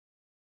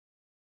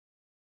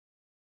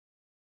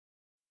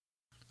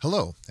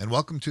Hello, and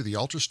welcome to the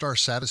Ultrastar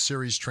SATA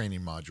Series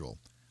training module.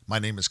 My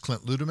name is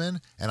Clint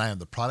Ludeman, and I am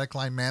the Product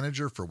Line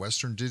Manager for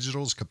Western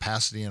Digital's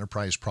Capacity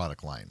Enterprise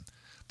product line.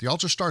 The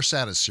Ultrastar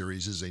SATA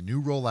Series is a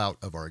new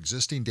rollout of our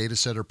existing data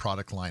center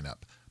product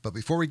lineup. But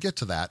before we get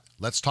to that,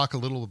 let's talk a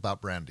little about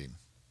branding.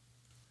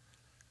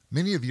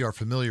 Many of you are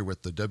familiar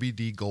with the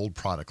WD Gold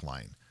product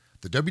line.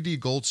 The WD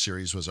Gold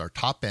series was our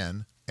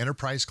top-end,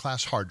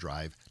 enterprise-class hard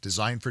drive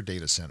designed for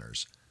data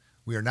centers.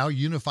 We are now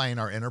unifying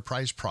our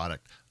enterprise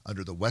product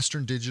under the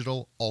Western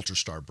Digital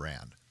Ultrastar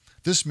brand.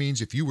 This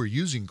means if you were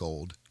using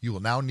Gold, you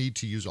will now need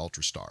to use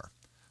Ultrastar.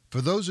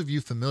 For those of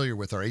you familiar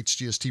with our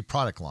HGST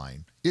product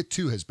line, it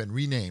too has been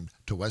renamed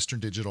to Western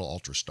Digital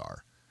Ultrastar.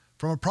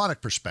 From a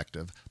product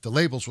perspective, the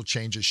labels will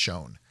change as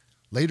shown.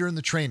 Later in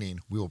the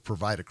training, we will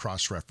provide a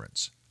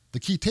cross-reference. The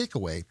key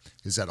takeaway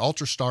is that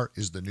Ultrastar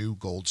is the new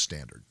gold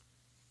standard.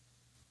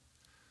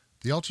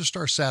 The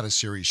Ultrastar SATA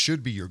series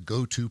should be your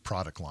go-to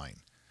product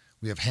line.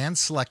 We have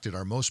hand-selected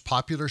our most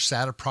popular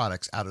SATA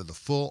products out of the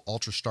full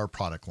Ultrastar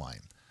product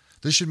line.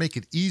 This should make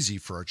it easy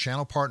for our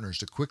channel partners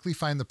to quickly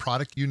find the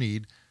product you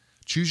need,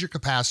 choose your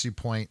capacity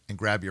point, and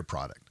grab your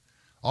product.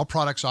 All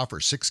products offer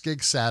 6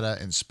 gig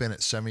SATA and spin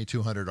at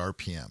 7200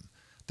 RPM.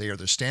 They are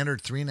the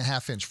standard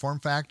 3.5-inch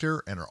form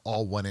factor and are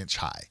all 1 inch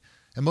high.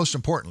 And most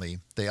importantly,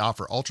 they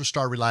offer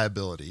Ultrastar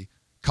reliability,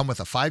 come with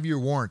a 5-year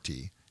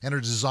warranty, and are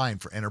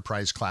designed for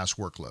enterprise-class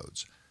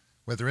workloads.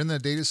 Whether in the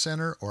data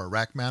center or a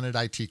rack-mounted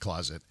IT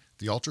closet,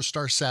 the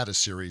Ultrastar SATA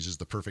series is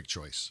the perfect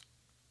choice.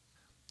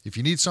 If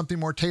you need something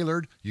more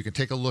tailored, you can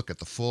take a look at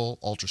the full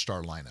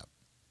Ultrastar lineup.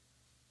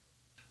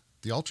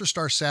 The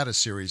Ultrastar SATA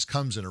series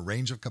comes in a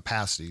range of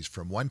capacities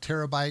from 1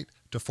 terabyte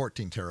to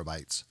 14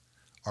 terabytes.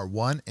 Our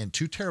 1 and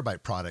 2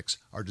 terabyte products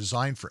are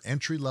designed for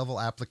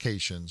entry-level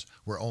applications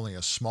where only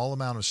a small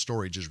amount of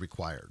storage is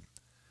required.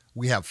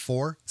 We have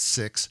 4,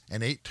 6,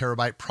 and 8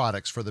 terabyte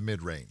products for the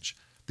mid-range.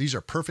 These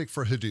are perfect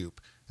for Hadoop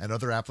and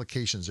other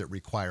applications that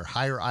require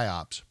higher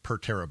IOPS per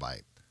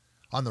terabyte.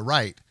 On the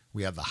right,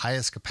 we have the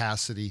highest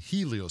capacity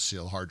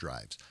HelioSeal hard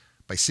drives.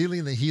 By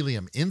sealing the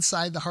helium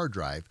inside the hard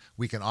drive,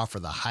 we can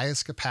offer the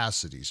highest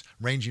capacities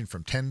ranging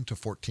from 10 to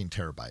 14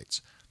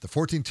 terabytes. The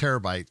 14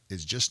 terabyte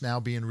is just now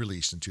being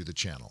released into the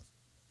channel.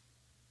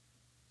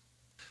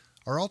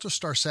 Our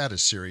Ultrastar SATA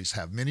series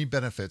have many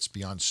benefits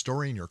beyond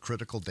storing your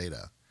critical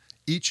data.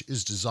 Each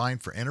is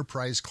designed for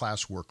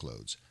enterprise-class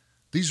workloads.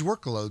 These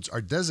workloads are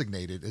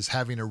designated as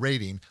having a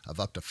rating of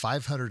up to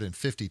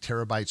 550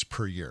 terabytes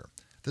per year.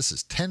 This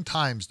is 10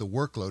 times the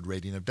workload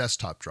rating of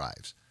desktop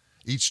drives.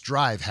 Each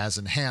drive has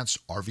enhanced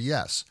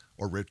RVS,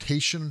 or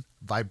Rotation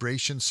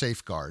Vibration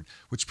Safeguard,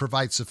 which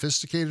provides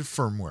sophisticated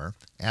firmware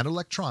and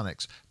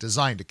electronics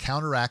designed to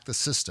counteract the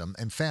system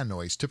and fan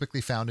noise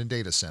typically found in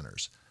data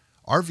centers.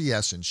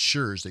 RVS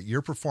ensures that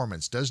your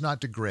performance does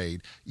not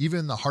degrade even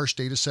in the harsh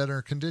data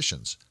center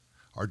conditions.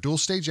 Our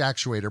dual-stage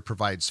actuator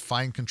provides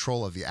fine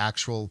control of the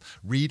actual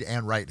read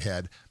and write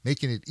head,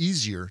 making it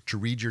easier to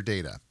read your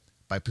data.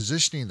 By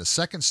positioning the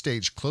second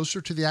stage closer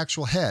to the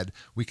actual head,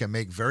 we can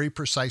make very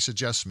precise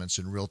adjustments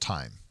in real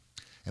time.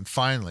 And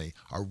finally,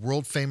 our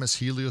world-famous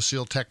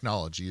HelioSeal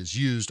technology is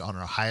used on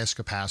our highest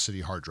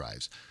capacity hard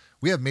drives.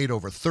 We have made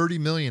over 30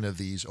 million of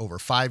these over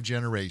 5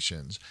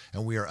 generations,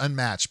 and we are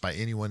unmatched by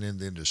anyone in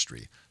the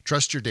industry.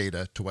 Trust your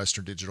data to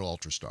Western Digital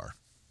Ultrastar.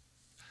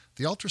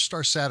 The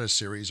Ultrastar SATA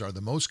series are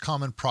the most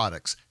common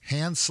products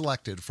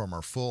hand-selected from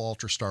our full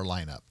Ultrastar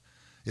lineup.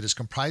 It is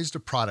comprised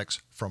of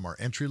products from our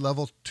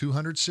entry-level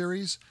 200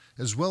 series,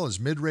 as well as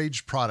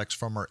mid-range products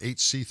from our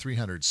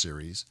HC300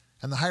 series,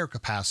 and the higher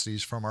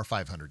capacities from our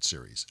 500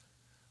 series.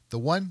 The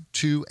 1,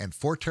 2, and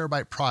 4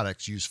 terabyte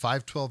products use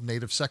 512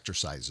 native sector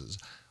sizes,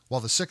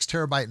 while the 6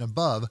 terabyte and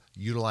above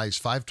utilize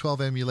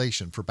 512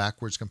 emulation for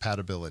backwards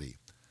compatibility.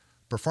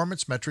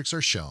 Performance metrics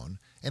are shown,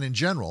 and in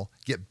general,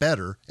 get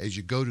better as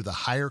you go to the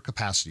higher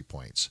capacity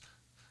points.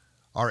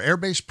 Our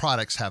air-based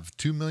products have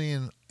 2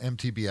 million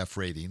MTBF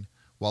rating,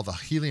 while the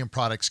helium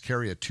products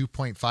carry a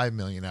 2.5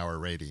 million hour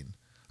rating.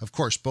 Of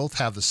course, both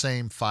have the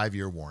same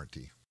 5-year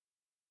warranty.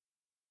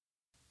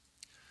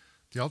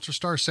 The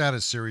Ultrastar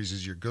SATA series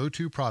is your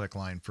go-to product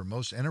line for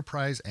most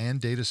enterprise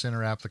and data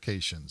center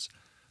applications.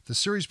 The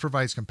series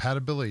provides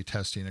compatibility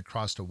testing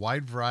across a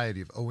wide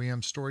variety of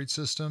OEM storage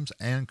systems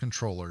and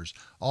controllers,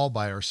 all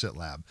by our SIT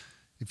lab.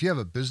 If you have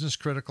a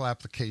business-critical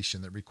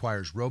application that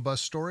requires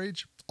robust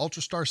storage,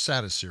 Ultrastar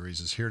SATA series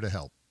is here to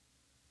help.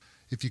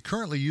 If you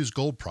currently use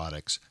Gold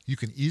products, you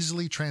can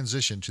easily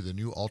transition to the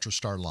new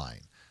Ultrastar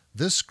line.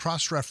 This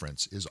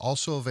cross-reference is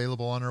also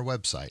available on our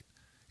website.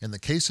 In the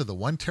case of the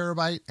 1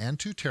 terabyte and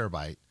 2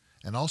 terabyte,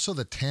 and also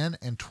the 10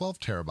 and 12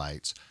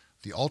 terabytes,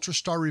 the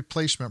Ultrastar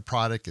replacement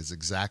product is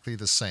exactly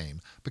the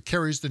same, but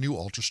carries the new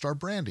Ultrastar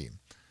branding.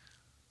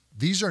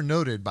 These are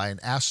noted by an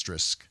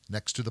asterisk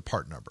next to the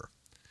part number.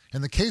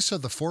 In the case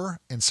of the 4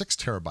 and 6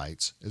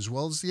 terabytes, as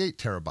well as the 8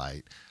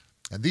 terabyte,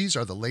 and these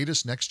are the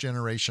latest next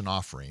generation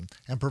offering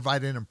and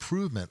provide an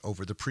improvement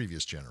over the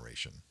previous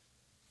generation.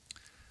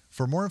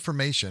 For more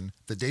information,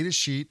 the data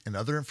sheet and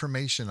other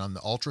information on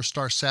the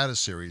Ultrastar SATA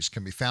series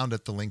can be found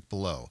at the link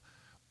below.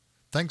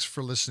 Thanks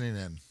for listening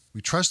in.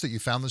 We trust that you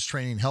found this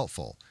training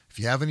helpful. If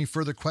you have any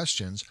further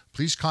questions,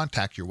 please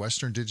contact your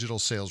Western Digital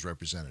sales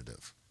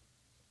representative.